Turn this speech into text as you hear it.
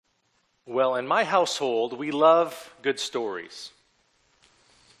Well, in my household, we love good stories.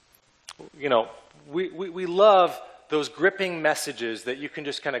 You know, we love those gripping messages that you can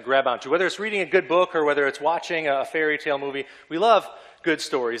just kind of grab onto. Whether it's reading a good book or whether it's watching a fairy tale movie, we love good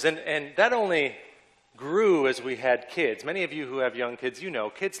stories. And that only grew as we had kids. Many of you who have young kids, you know,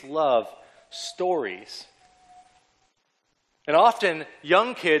 kids love stories. And often,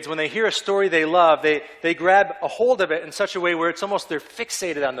 young kids, when they hear a story they love, they grab a hold of it in such a way where it's almost they're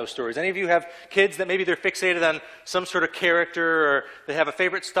fixated on those stories. Any of you have kids that maybe they're fixated on some sort of character, or they have a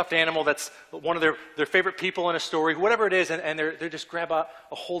favorite stuffed animal that's one of their favorite people in a story, whatever it is, and they just grab a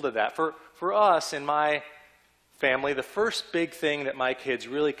hold of that. For us, in my family, the first big thing that my kids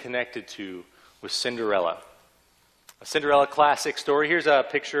really connected to was Cinderella. A Cinderella classic story. Here's a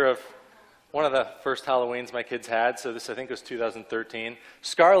picture of one of the first Halloweens my kids had, so this I think was 2013.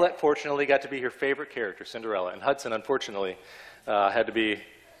 Scarlett, fortunately, got to be her favorite character, Cinderella, and Hudson, unfortunately, had to be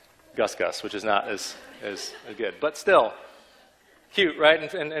Gus, which is not as good. But still, cute,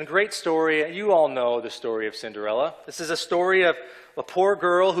 right? And great story. You all know the story of Cinderella. This is a story of a poor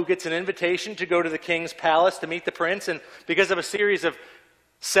girl who gets an invitation to go to the king's palace to meet the prince, and because of a series of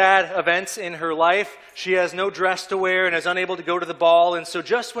sad events in her life, she has no dress to wear and is unable to go to the ball. And so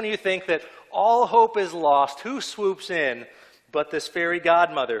just when you think that all hope is lost, who swoops in but this fairy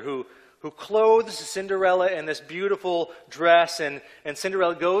godmother who clothes Cinderella in this beautiful dress, and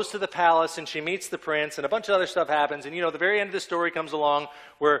Cinderella goes to the palace and she meets the prince, and a bunch of other stuff happens. And you know, the very end of the story comes along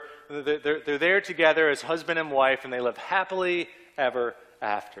where they're there together as husband and wife, and they live happily ever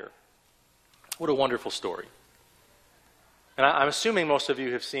after. What a wonderful story. And I'm assuming most of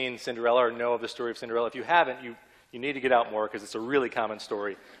you have seen Cinderella or know of the story of Cinderella. If you haven't, you need to get out more because it's a really common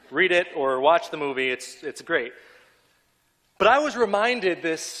story. Read it or watch the movie. It's great. But I was reminded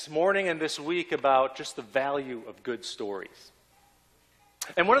this morning and this week about just the value of good stories.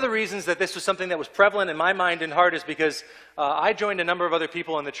 And one of the reasons that this was something that was prevalent in my mind and heart is because I joined a number of other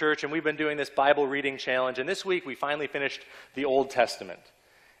people in the church, and we've been doing this Bible reading challenge. And this week we finally finished the Old Testament.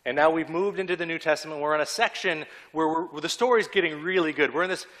 And now we've moved into the New Testament. We're in a section where the story's getting really good. We're in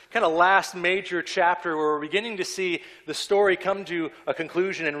this kind of last major chapter where we're beginning to see the story come to a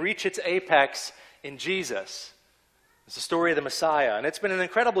conclusion and reach its apex in Jesus. It's the story of the Messiah. And it's been an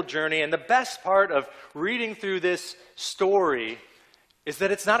incredible journey. And the best part of reading through this story is that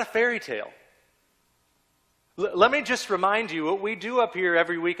it's not a fairy tale. Let me just remind you, what we do up here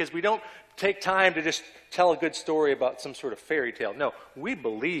every week is we don't take time to just tell a good story about some sort of fairy tale. No, we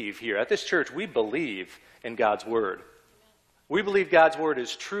believe here at this church, we believe in God's Word. We believe God's Word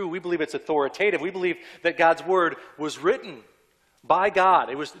is true. We believe it's authoritative. We believe that God's Word was written by God.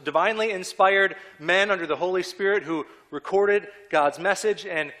 It was divinely inspired men under the Holy Spirit who recorded God's message,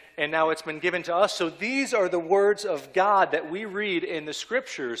 and now it's been given to us. So these are the words of God that we read in the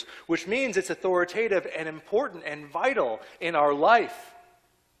Scriptures, which means it's authoritative and important and vital in our life,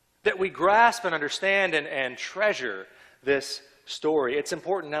 that we grasp and understand and treasure this story. It's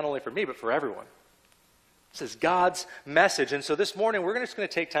important not only for me, but for everyone. This is God's message. And so this morning, we're just going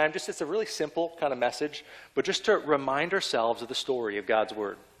to take time, it's a really simple kind of message, but just to remind ourselves of the story of God's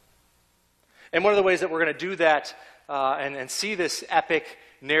Word. And one of the ways that we're going to do that and see this epic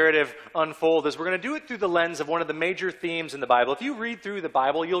narrative unfold is we're going to do it through the lens of one of the major themes in the Bible. If you read through the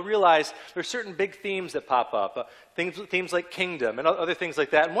Bible, you'll realize there's certain big themes that pop up, themes like kingdom and other things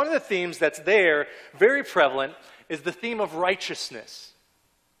like that. And one of the themes that's there, very prevalent, is the theme of righteousness.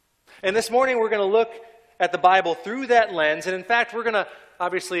 And this morning we're going to look at the Bible through that lens. And in fact, we're going to,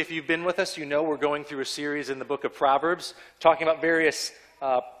 obviously, if you've been with us, you know we're going through a series in the book of Proverbs, talking about various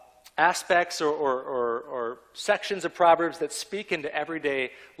aspects or sections of Proverbs that speak into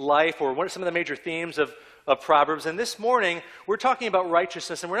everyday life, or what are some of the major themes of Proverbs. And this morning, we're talking about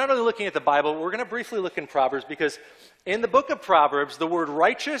righteousness, and we're not only looking at the Bible, we're going to briefly look in Proverbs, because in the book of Proverbs, the word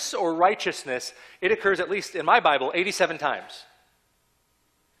righteous or righteousness, it occurs, at least in my Bible, 87 times.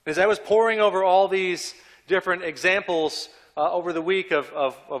 As I was poring over all these different examples over the week of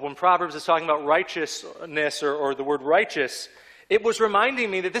when Proverbs is talking about righteousness or the word righteous, it was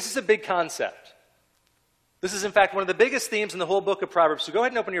reminding me that this is a big concept. This is, in fact, one of the biggest themes in the whole book of Proverbs. So go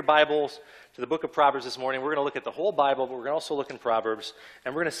ahead and open your Bibles to the book of Proverbs this morning. We're going to look at the whole Bible, but we're going to also look in Proverbs,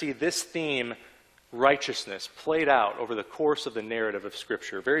 and we're going to see this theme, righteousness, played out over the course of the narrative of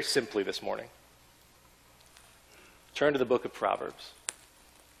Scripture, very simply this morning. Turn to the book of Proverbs.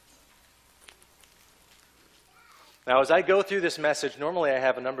 Now, as I go through this message, normally I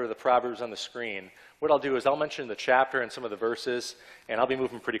have a number of the Proverbs on the screen. What I'll do is I'll mention the chapter and some of the verses, and I'll be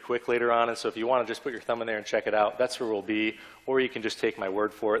moving pretty quick later on, and so if you want to just put your thumb in there and check it out, that's where we'll be, or you can just take my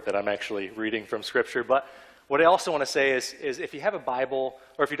word for it that I'm actually reading from Scripture. But What I also want to say is if you have a Bible,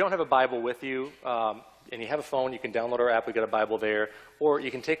 or if you don't have a Bible with you, and you have a phone, you can download our app. We've got a Bible there. Or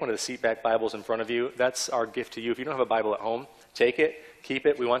you can take one of the seatback Bibles in front of you. That's our gift to you. If you don't have a Bible at home, take it, keep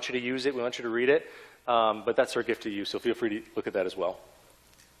it. We want you to use it. We want you to read it. But that's our gift to you, so feel free to look at that as well.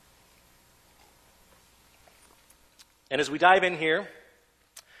 And as we dive in here,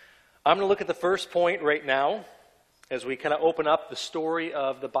 I'm going to look at the first point right now as we kind of open up the story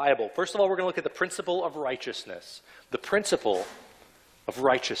of the Bible. First of all, we're going to look at the principle of righteousness. The principle of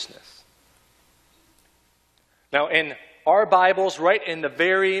righteousness. Now, in our Bibles, right in the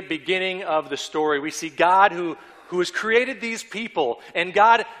very beginning of the story, we see God who has created these people, and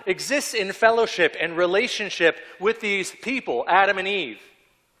God exists in fellowship and relationship with these people, Adam and Eve.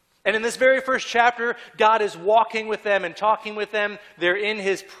 And in this very first chapter, God is walking with them and talking with them. They're in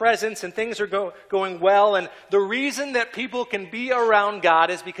His presence, and things are going well. And the reason that people can be around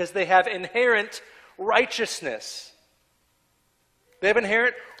God is because they have inherent righteousness. They have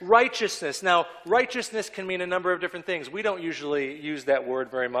inherent righteousness. Now, righteousness can mean a number of different things. We don't usually use that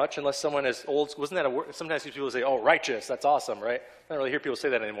word very much unless someone is old. Wasn't that a word? Sometimes people say, oh, righteous, that's awesome, right? I don't really hear people say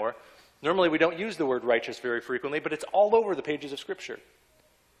that anymore. Normally, we don't use the word righteous very frequently, but it's all over the pages of Scripture.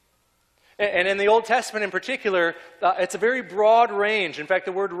 And in the Old Testament in particular, it's a very broad range. In fact,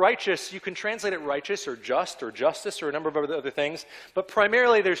 the word righteous, you can translate it righteous or justice or a number of other things. But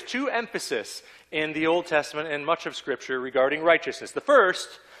primarily, there's two emphases in the Old Testament and much of Scripture regarding righteousness. The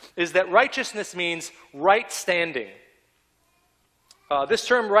first is that righteousness means right standing. This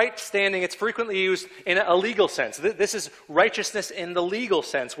term right standing, it's frequently used in a legal sense. This is righteousness in the legal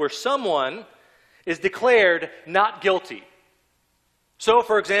sense, where someone is declared not guilty. So,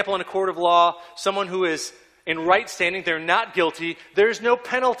 for example, in a court of law, someone who is in right standing, they're not guilty, there's no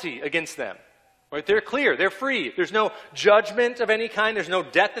penalty against them. Right? They're clear, they're free. There's no judgment of any kind, there's no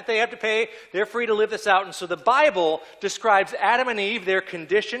debt that they have to pay. They're free to live this out. And so the Bible describes Adam and Eve, their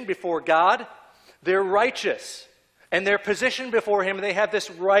condition before God. They're righteous. And their position before Him, they have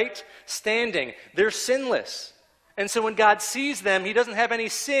this right standing. They're sinless. And so when God sees them, He doesn't have any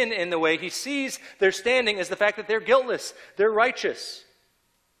sin in the way. He sees their standing as the fact that they're guiltless. They're righteous.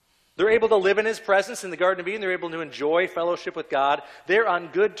 They're able to live in His presence in the Garden of Eden. They're able to enjoy fellowship with God. They're on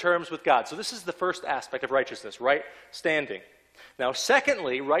good terms with God. So this is the first aspect of righteousness, right standing. Now,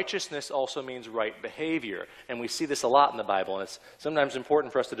 secondly, righteousness also means right behavior. And we see this a lot in the Bible. And it's sometimes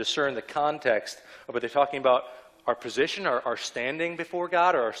important for us to discern the context of what they're talking about. Our position, our standing before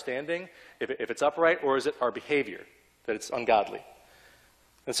God, or our standing, if it's upright, or is it our behavior, that it's ungodly?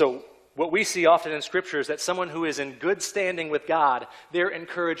 And so what we see often in Scripture is that someone who is in good standing with God, they're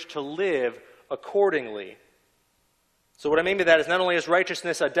encouraged to live accordingly. So what I mean by that is not only is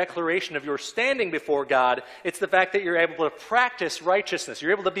righteousness a declaration of your standing before God, it's the fact that you're able to practice righteousness.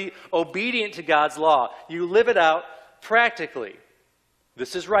 You're able to be obedient to God's law. You live it out practically.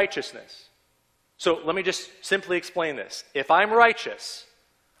 This is righteousness. So let me just simply explain this. If I'm righteous,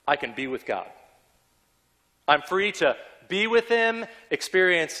 I can be with God. I'm free to be with Him,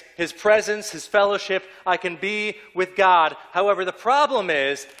 experience His presence, His fellowship. I can be with God. However, the problem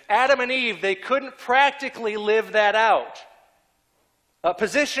is, Adam and Eve, they couldn't practically live that out.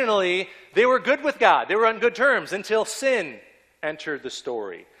 Positionally, they were good with God. They were on good terms until sin entered the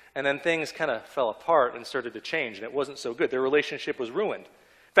story. And then things kind of fell apart and started to change, and it wasn't so good. Their relationship was ruined.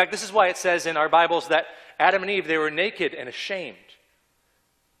 In fact, this is why it says in our Bibles that Adam and Eve, they were naked and ashamed.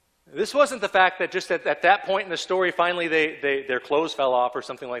 This wasn't the fact that just at that point in the story, finally their clothes fell off or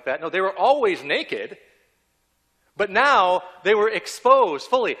something like that. No, they were always naked, but now they were exposed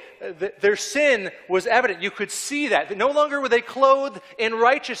fully. Their sin was evident. You could see that. No longer were they clothed in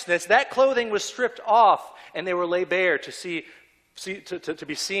righteousness. That clothing was stripped off, and they were laid bare to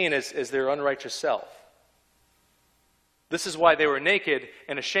be seen as their unrighteous self. This is why they were naked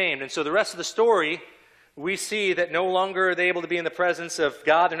and ashamed. And so the rest of the story, we see that no longer are they able to be in the presence of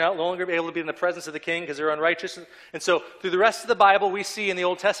God. They're no longer able to be in the presence of the king because they're unrighteous. And so through the rest of the Bible, we see in the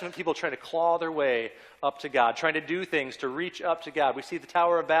Old Testament people trying to claw their way up to God, trying to do things to reach up to God. We see the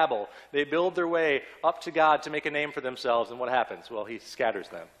Tower of Babel. They build their way up to God to make a name for themselves. And what happens? Well, He scatters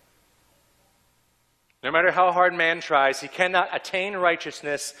them. No matter how hard man tries, he cannot attain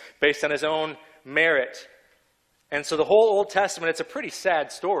righteousness based on his own merit. And so the whole Old Testament, it's a pretty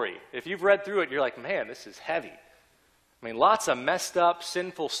sad story. If you've read through it, you're like, man, this is heavy. I mean, lots of messed up,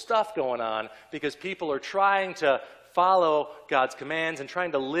 sinful stuff going on because people are trying to follow God's commands and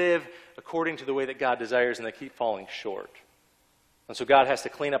trying to live according to the way that God desires, and they keep falling short. And so God has to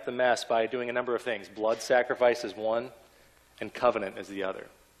clean up the mess by doing a number of things. Blood sacrifice is one, and covenant is the other.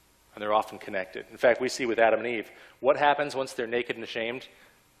 And they're often connected. In fact, we see with Adam and Eve, what happens once they're naked and ashamed?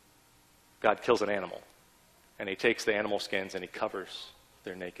 God kills an animal. and he takes the animal skins and he covers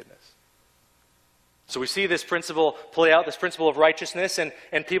their nakedness. So we see this principle play out, this principle of righteousness, and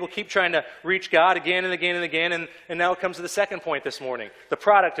people keep trying to reach God again and again and again, and now it comes to the second point this morning, the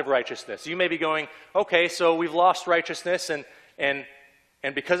product of righteousness. You may be going, okay, so we've lost righteousness, and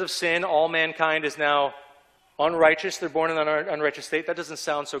because of sin, all mankind is now unrighteous. They're born in an unrighteous state. That doesn't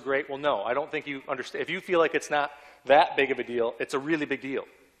sound so great. Well, no, I don't think you understand. If you feel like it's not that big of a deal, it's a really big deal.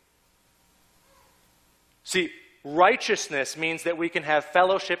 See, righteousness means that we can have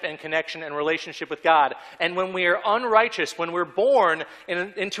fellowship and connection and relationship with God. And when we are unrighteous, when we're born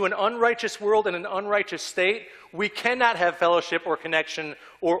into an unrighteous world in an unrighteous state, we cannot have fellowship or connection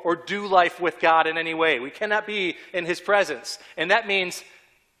or do life with God in any way. We cannot be in His presence. And that means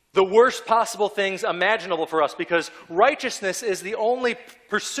the worst possible things imaginable for us, because righteousness is the only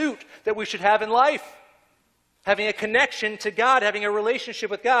pursuit that we should have in life. Having a connection to God, having a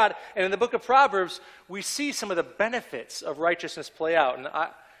relationship with God. And in the book of Proverbs, we see some of the benefits of righteousness play out. And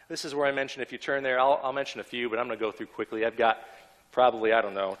this is where I mentioned, if you turn there, I'll mention a few, but I'm going to go through quickly. I've got probably,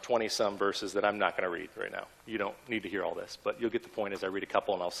 20-some verses that I'm not going to read right now. You don't need to hear all this, but you'll get the point as I read a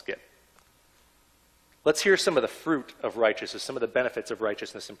couple and I'll skip. Let's hear some of the fruit of righteousness, some of the benefits of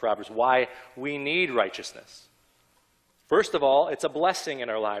righteousness in Proverbs, why we need righteousness. First of all, it's a blessing in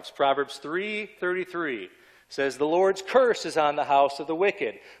our lives. Proverbs 3:33. Says, the Lord's curse is on the house of the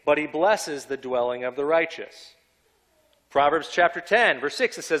wicked, but He blesses the dwelling of the righteous. Proverbs chapter 10, verse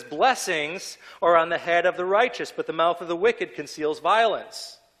 6, it says, blessings are on the head of the righteous, but the mouth of the wicked conceals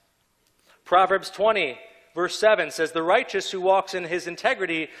violence. Proverbs 20, verse 7 says, the righteous who walks in his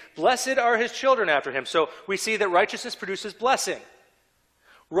integrity, blessed are his children after him. So we see that righteousness produces blessing.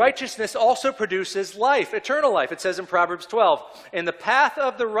 Righteousness also produces life, eternal life. It says in Proverbs 12, and the path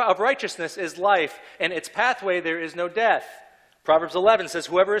of righteousness is life, and its pathway there is no death. Proverbs 11 says,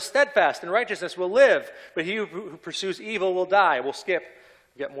 whoever is steadfast in righteousness will live, but he who pursues evil will die. We'll skip.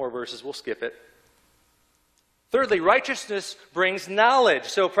 We've got more verses. We'll skip it. Thirdly, righteousness brings knowledge.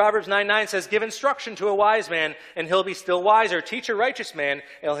 So Proverbs 9:9 says, give instruction to a wise man, and he'll be still wiser. Teach a righteous man,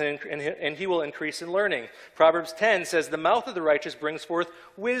 and he will increase in learning. Proverbs 10 says, the mouth of the righteous brings forth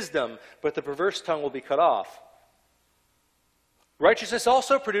wisdom, but the perverse tongue will be cut off. Righteousness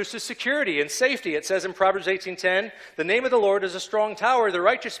also produces security and safety. It says in Proverbs 18:10, the name of the Lord is a strong tower. The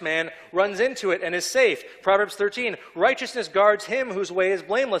righteous man runs into it and is safe. Proverbs 13, righteousness guards him whose way is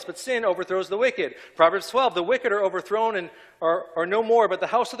blameless, but sin overthrows the wicked. Proverbs 12, the wicked are overthrown and are no more, but the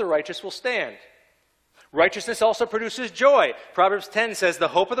house of the righteous will stand. Righteousness also produces joy. Proverbs 10 says, the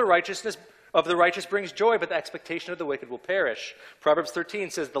hope of the righteous brings joy, but the expectation of the wicked will perish. Proverbs 13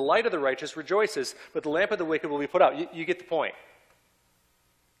 says, the light of the righteous rejoices, but the lamp of the wicked will be put out. You get the point.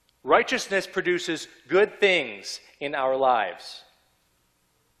 Righteousness produces good things in our lives.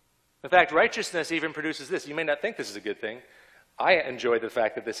 In fact, righteousness even produces this. You may not think this is a good thing. I enjoy the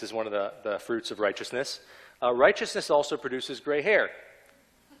fact that this is one of the fruits of righteousness. Righteousness also produces gray hair.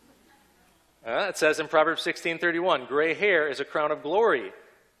 It says in Proverbs 16:31, gray hair is a crown of glory.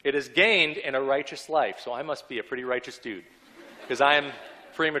 It is gained in a righteous life. So I must be a pretty righteous dude, because I am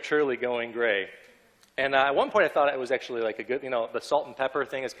prematurely going gray. And at one point I thought it was actually like a good, the salt and pepper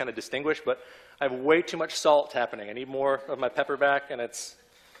thing is kind of distinguished, but I have way too much salt happening. I need more of my pepper back, and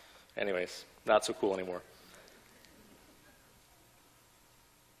anyways, not so cool anymore.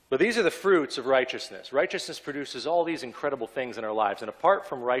 But these are the fruits of righteousness. Righteousness produces all these incredible things in our lives. And apart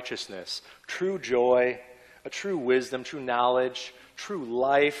from righteousness, true joy, a true wisdom, true knowledge, true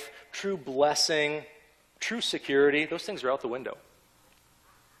life, true blessing, true security, those things are out the window.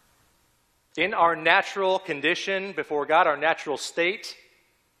 In our natural condition before God, our natural state,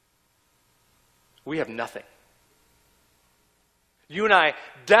 we have nothing. You and I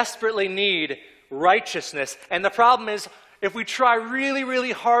desperately need righteousness. And the problem is, if we try really,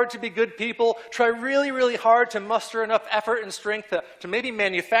 really hard to be good people, try really, really hard to muster enough effort and strength to maybe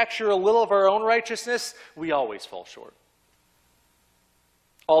manufacture a little of our own righteousness, we always fall short.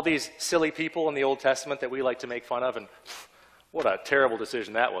 All these silly people in the Old Testament that we like to make fun of, and what a terrible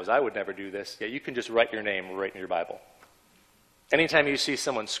decision that was. I would never do this. Yeah, you can just write your name right in your Bible. Anytime you see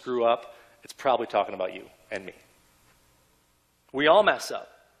someone screw up, it's probably talking about you and me. We all mess up.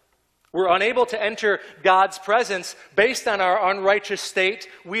 We're unable to enter God's presence based on our unrighteous state.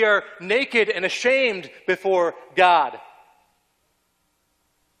 We are naked and ashamed before God.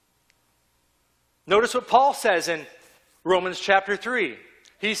 Notice what Paul says in Romans chapter 3.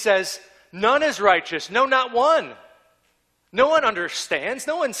 He says, none is righteous, no, not one. No one understands.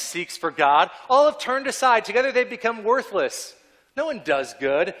 No one seeks for God. All have turned aside. Together they've become worthless. No one does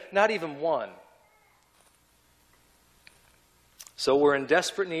good, not even one. So we're in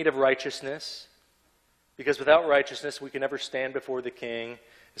desperate need of righteousness because without righteousness we can never stand before the king.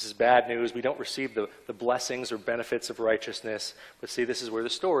 This is bad news. We don't receive the blessings or benefits of righteousness. But see, this is where the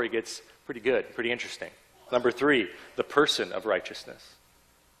story gets pretty good, pretty interesting. Number 3, the person of righteousness.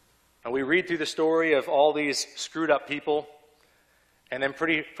 And we read through the story of all these screwed up people, and then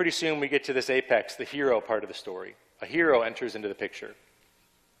pretty soon we get to this apex, the hero part of the story. A hero enters into the picture.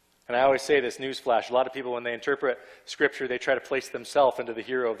 And I always say this, newsflash, a lot of people when they interpret Scripture, they try to place themselves into the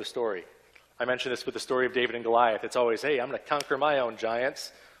hero of the story. I mentioned this with the story of David and Goliath. It's always, hey, I'm going to conquer my own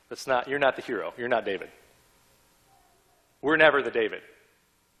giants. You're not the hero. You're not David. We're never the David.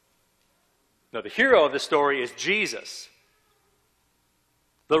 No, the hero of the story is Jesus.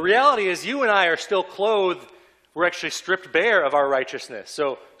 The reality is you and I are still clothed. We're actually stripped bare of our righteousness.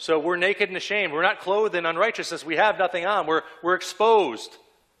 So we're naked and ashamed. We're not clothed in unrighteousness. We have nothing on. We're exposed.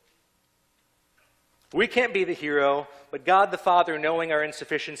 We can't be the hero, but God the Father, knowing our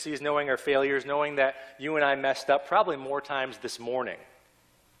insufficiencies, knowing our failures, knowing that you and I messed up probably more times this morning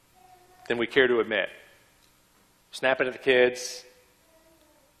than we care to admit. Snapping at the kids,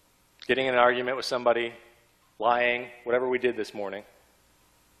 getting in an argument with somebody, lying, whatever we did this morning.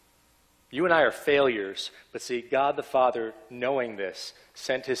 You and I are failures, but see, God the Father, knowing this,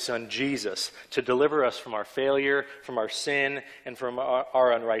 sent his Son Jesus to deliver us from our failure, from our sin, and from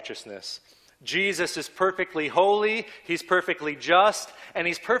our unrighteousness. Jesus is perfectly holy, he's perfectly just, and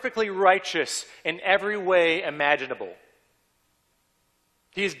he's perfectly righteous in every way imaginable.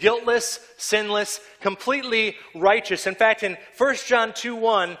 He's guiltless, sinless, completely righteous. In fact, in 1 John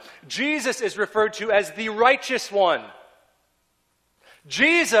 2:1, Jesus is referred to as the righteous one.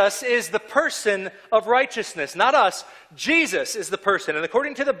 Jesus is the person of righteousness, not us. Jesus is the person. And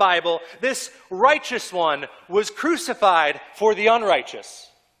according to the Bible, this righteous one was crucified for the unrighteous.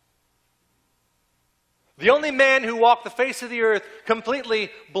 The only man who walked the face of the earth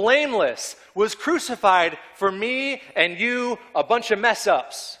completely blameless was crucified for me and you, a bunch of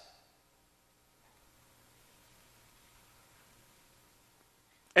mess-ups.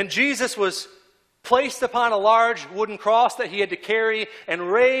 And Jesus was placed upon a large wooden cross that he had to carry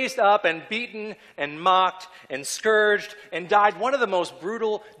and raised up and beaten and mocked and scourged and died one of the most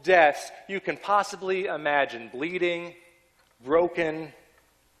brutal deaths you can possibly imagine. Bleeding, broken,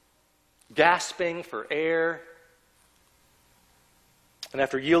 gasping for air. And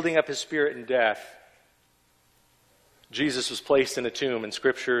after yielding up his spirit in death, Jesus was placed in a tomb, and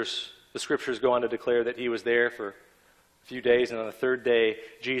the scriptures go on to declare that he was there for a few days, and on the third day,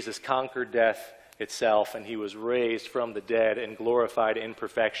 Jesus conquered death itself, and he was raised from the dead and glorified in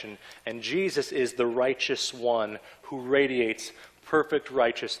perfection. And Jesus is the righteous one who radiates perfect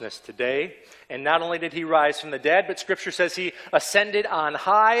righteousness today. And not only did he rise from the dead, but Scripture says he ascended on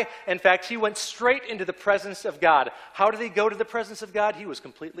high. In fact, he went straight into the presence of God. How did he go to the presence of God? He was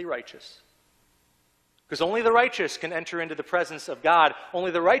completely righteous. Because only the righteous can enter into the presence of God.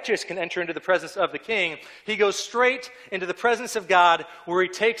 Only the righteous can enter into the presence of the King. He goes straight into the presence of God, where he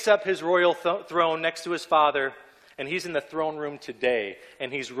takes up his royal throne next to his Father, and he's in the throne room today,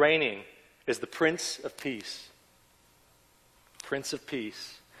 and he's reigning as the Prince of Peace. Prince of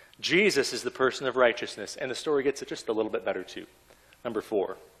Peace. Jesus is the person of righteousness, and the story gets it just a little bit better too. Number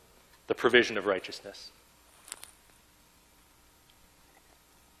 4, the provision of righteousness.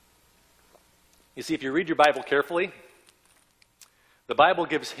 You see, if you read your Bible carefully, the Bible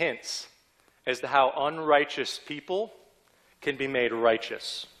gives hints as to how unrighteous people can be made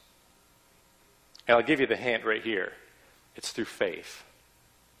righteous. And I'll give you the hint right here. It's through faith.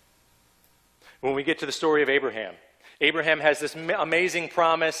 When we get to the story of Abraham, Abraham has this amazing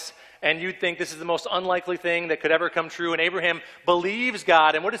promise, and you'd think this is the most unlikely thing that could ever come true. And Abraham believes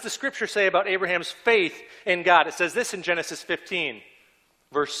God. And what does the Scripture say about Abraham's faith in God? It says this in Genesis 15,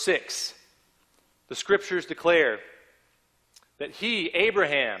 verse 6. The Scriptures declare that he,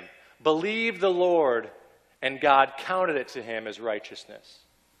 Abraham, believed the Lord, and God counted it to him as righteousness.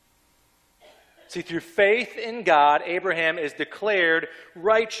 See, through faith in God, Abraham is declared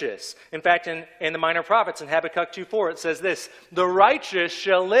righteous. In fact, in the Minor Prophets, in Habakkuk 2:4, it says this: "The righteous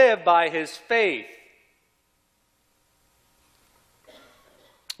shall live by his faith."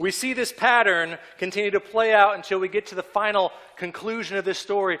 We see this pattern continue to play out until we get to the final conclusion of this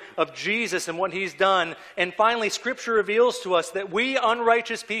story of Jesus and what he's done. And finally, Scripture reveals to us that we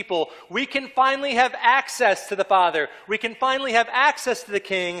unrighteous people, we can finally have access to the Father. We can finally have access to the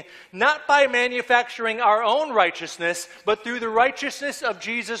King, not by manufacturing our own righteousness, but through the righteousness of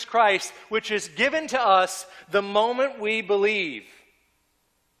Jesus Christ, which is given to us the moment we believe.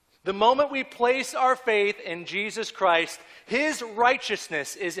 The moment we place our faith in Jesus Christ, his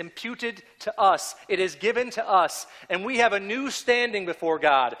righteousness is imputed to us. It is given to us. And we have a new standing before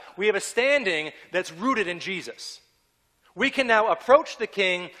God. We have a standing that's rooted in Jesus. We can now approach the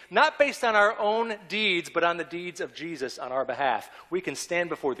King, not based on our own deeds, but on the deeds of Jesus on our behalf. We can stand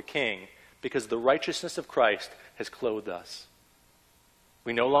before the King because the righteousness of Christ has clothed us.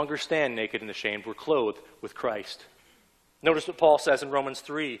 We no longer stand naked and ashamed. We're clothed with Christ. Notice what Paul says in Romans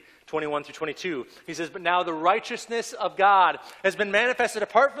 3:21 through 22. He says, "But now the righteousness of God has been manifested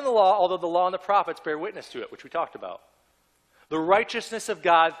apart from the law, although the law and the prophets bear witness to it," which we talked about. The righteousness of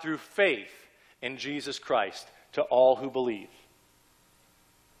God through faith in Jesus Christ to all who believe.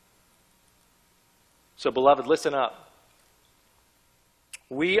 So, beloved, listen up.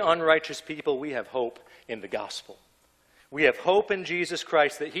 We unrighteous people, we have hope in the gospel. We have hope in Jesus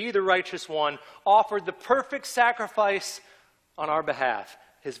Christ that he, the righteous one, offered the perfect sacrifice on our behalf,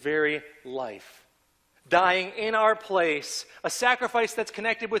 his very life, dying in our place, a sacrifice that's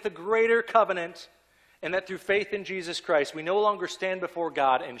connected with a greater covenant, and that through faith in Jesus Christ, we no longer stand before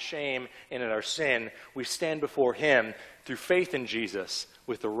God in shame and in our sin. We stand before him through faith in Jesus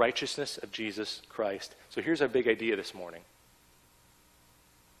with the righteousness of Jesus Christ. So here's our big idea this morning.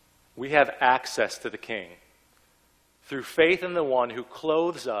 We have access to the King through faith in the one who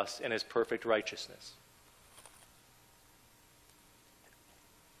clothes us in his perfect righteousness.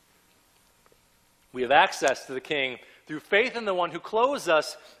 We have access to the King through faith in the one who clothes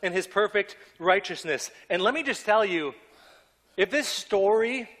us in his perfect righteousness. And let me just tell you, if this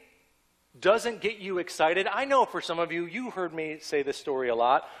story doesn't get you excited, I know for some of you, you heard me say this story a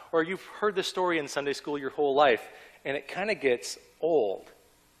lot, or you've heard this story in Sunday school your whole life, and it kind of gets old.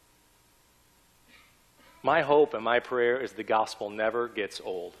 My hope and my prayer is the gospel never gets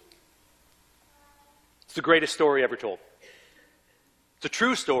old. It's the greatest story ever told. It's a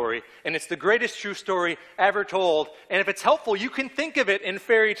true story, and it's the greatest true story ever told. And if it's helpful, you can think of it in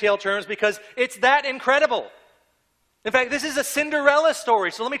fairy tale terms because it's that incredible. In fact, this is a Cinderella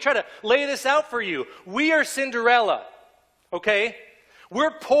story, so let me try to lay this out for you. We are Cinderella, okay?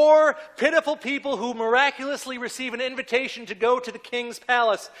 We're poor, pitiful people who miraculously receive an invitation to go to the king's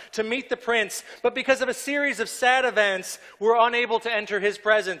palace to meet the prince. But because of a series of sad events, we're unable to enter his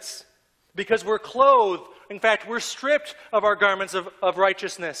presence. Because we're clothed, in fact, we're stripped of our garments of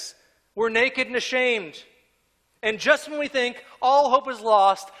righteousness. We're naked and ashamed. And just when we think all hope is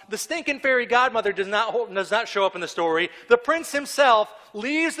lost, the stinking fairy godmother does not show up in the story. The prince himself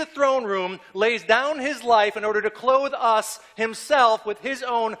leaves the throne room, lays down his life in order to clothe us himself with his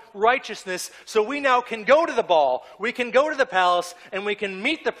own righteousness, so we now can go to the ball, we can go to the palace, and we can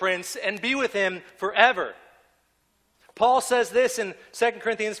meet the prince and be with him forever. Paul says this in 2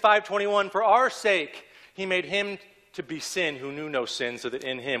 Corinthians 5:21, "For our sake he made him to be sin who knew no sin, so that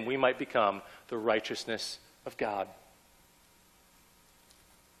in him we might become the righteousness of God."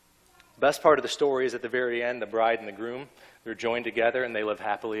 The best part of the story is at the very end, the bride and the groom, they're joined together and they live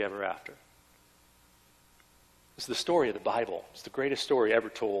happily ever after. This is the story of the Bible. It's the greatest story ever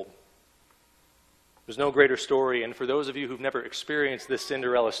told. There's no greater story, and for those of you who've never experienced this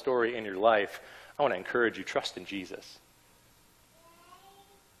Cinderella story in your life, I want to encourage you, trust in Jesus.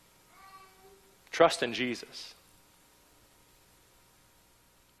 Trust in Jesus.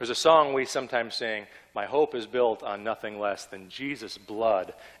 There's a song we sometimes sing, "My hope is built on nothing less than Jesus'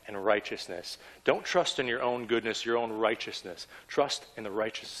 blood and righteousness." Don't trust in your own goodness, your own righteousness. Trust in the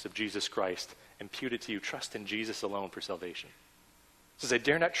righteousness of Jesus Christ, imputed to you. Trust in Jesus alone for salvation. It says, "I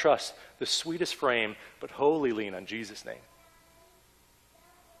dare not trust the sweetest frame, but wholly lean on Jesus' name."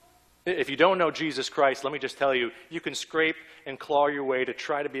 If you don't know Jesus Christ, let me just tell you, you can scrape and claw your way to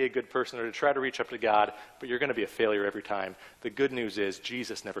try to be a good person or to try to reach up to God, but you're going to be a failure every time. The good news is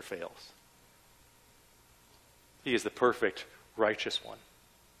Jesus never fails. He is the perfect, righteous one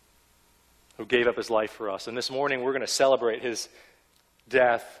who gave up his life for us. And this morning we're going to celebrate his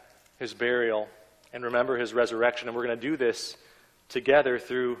death, his burial, and remember his resurrection. And we're going to do this together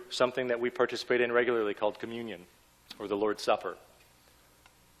through something that we participate in regularly called communion, or the Lord's Supper.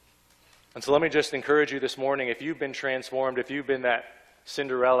 And so let me just encourage you this morning, if you've been transformed, if you've been that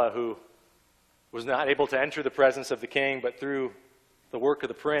Cinderella who was not able to enter the presence of the king, but through the work of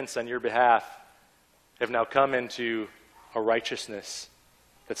the prince on your behalf, have now come into a righteousness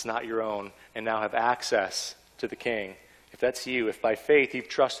that's not your own, and now have access to the king. If that's you, if by faith you've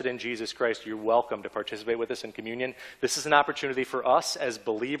trusted in Jesus Christ, you're welcome to participate with us in communion. This is an opportunity for us as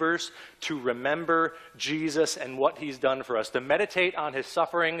believers to remember Jesus and what he's done for us, to meditate on his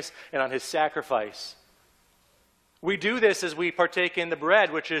sufferings and on his sacrifice. We do this as we partake in the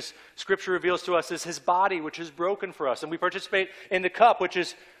bread, which is, Scripture reveals to us, is his body, which is broken for us. And we participate in the cup, which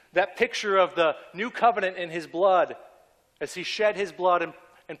is that picture of the new covenant in his blood, as he shed his blood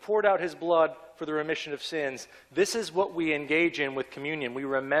and poured out his blood for the remission of sins. This is what we engage in with communion. We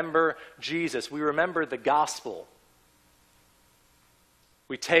remember Jesus. We remember the gospel.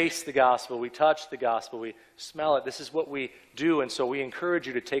 We taste the gospel. We touch the gospel. We smell it. This is what we do, and so we encourage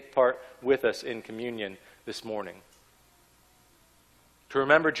you to take part with us in communion this morning. To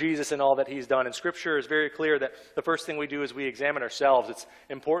remember Jesus and all that he's done. And Scripture is very clear that the first thing we do is we examine ourselves. It's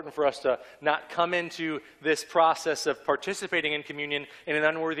important for us to not come into this process of participating in communion in an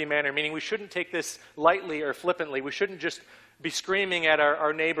unworthy manner, meaning we shouldn't take this lightly or flippantly. We shouldn't just be screaming at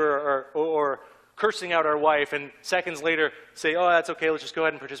our neighbor or cursing out our wife and seconds later say, oh, that's okay, let's just go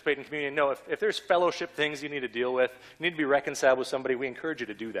ahead and participate in communion. No, if there's fellowship things you need to deal with, you need to be reconciled with somebody, we encourage you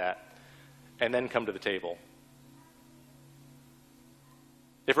to do that and then come to the table.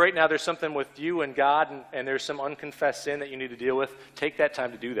 If right now there's something with you and God and there's some unconfessed sin that you need to deal with, take that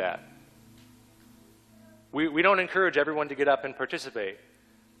time to do that. We don't encourage everyone to get up and participate.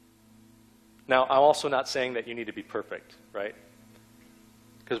 Now, I'm also not saying that you need to be perfect, right?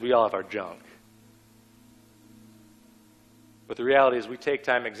 Because we all have our junk. But the reality is we take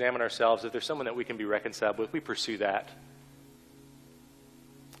time, examine ourselves. If there's someone that we can be reconciled with, we pursue that.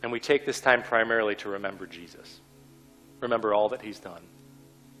 And we take this time primarily to remember Jesus. Remember all that he's done.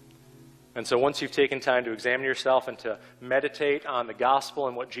 And so once you've taken time to examine yourself and to meditate on the gospel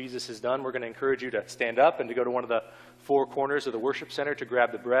and what Jesus has done, we're going to encourage you to stand up and to go to one of the four corners of the worship center to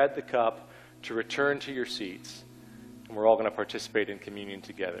grab the bread, the cup, to return to your seats. And we're all going to participate in communion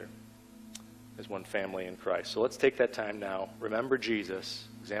together as one family in Christ. So let's take that time now. Remember Jesus.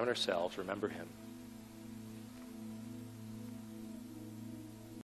 Examine ourselves. Remember him.